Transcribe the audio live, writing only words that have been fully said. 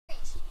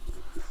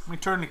me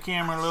turn the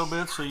camera a little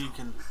bit so you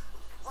can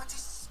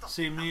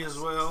see me as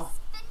well.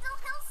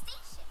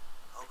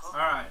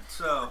 Alright,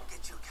 so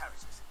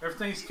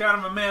everything's kind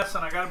of a mess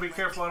and I gotta be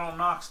careful I don't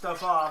knock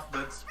stuff off,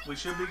 but we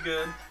should be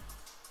good.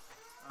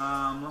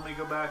 Let me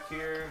go back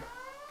here.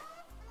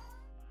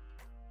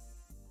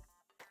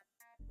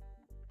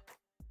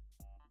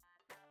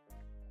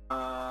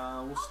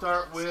 We'll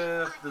start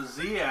with the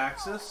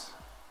Z-axis.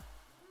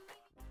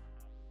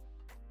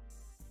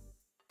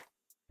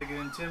 Take it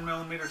in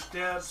 10mm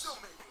steps.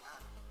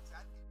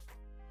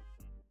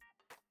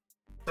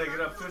 Take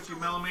it up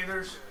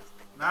 50mm.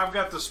 Now I've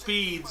got the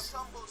speeds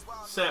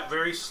set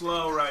very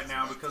slow right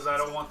now because I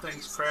don't want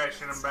things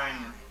crashing and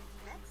banging.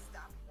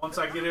 Once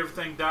I get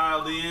everything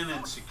dialed in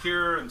and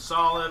secure and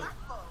solid,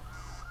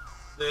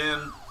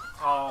 then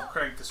I'll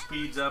crank the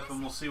speeds up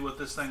and we'll see what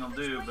this thing will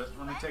do. But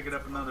let me take it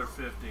up another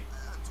 50.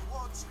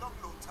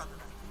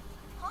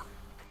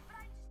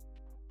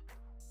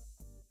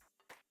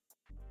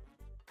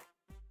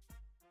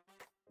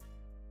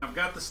 I've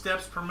got the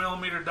steps per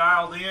millimeter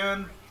dialed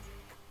in.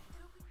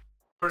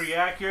 Pretty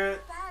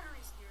accurate.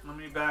 Let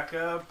me back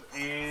up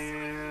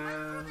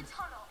and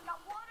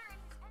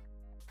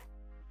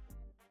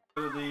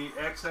go to the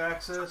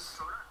x-axis.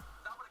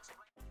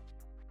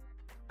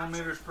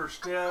 Millimeters per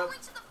step.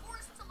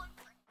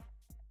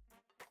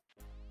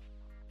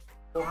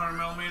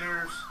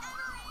 400mm.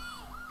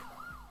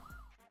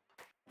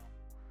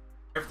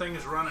 Everything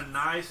is running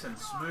nice and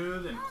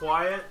smooth and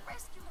quiet.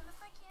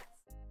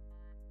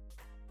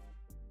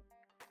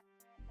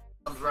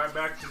 Comes right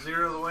back to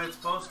zero the way it's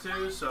supposed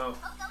to, so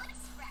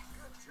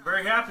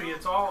very happy.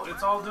 It's all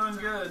doing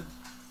good.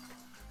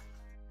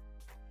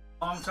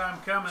 Long time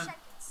coming.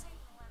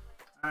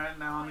 Alright,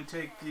 now let me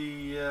take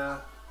the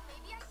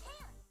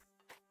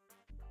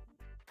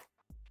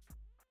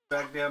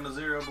back down to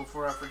zero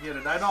before I forget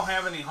it. I don't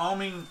have any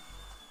homing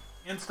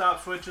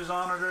in-stop switches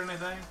on it or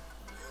anything.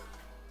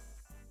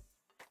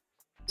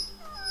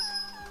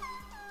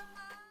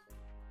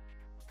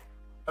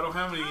 I don't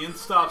have any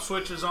in-stop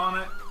switches on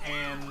it,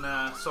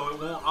 and so it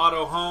won't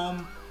auto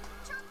home.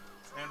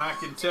 And I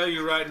can tell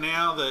you right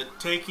now that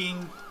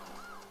taking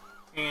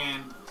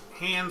and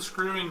hand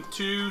screwing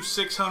two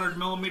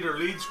 600mm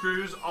lead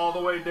screws all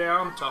the way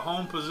down to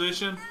home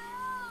position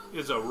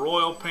is a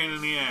royal pain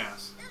in the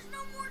ass.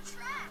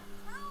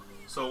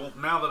 So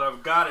now that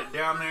I've got it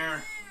down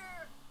there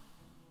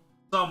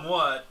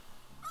somewhat,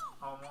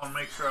 I want to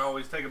make sure I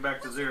always take it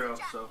back to zero.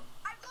 So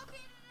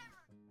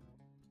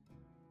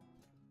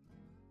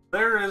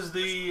there is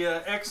the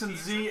X and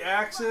Z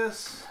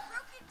axis.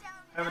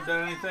 Haven't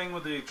done anything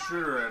with the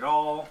extruder at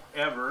all,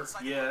 ever,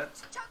 yet.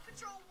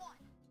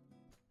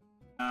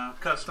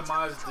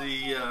 Customized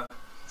the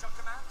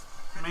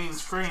main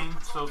screen,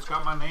 so it's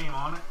got my name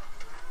on it.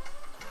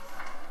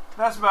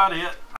 That's about it.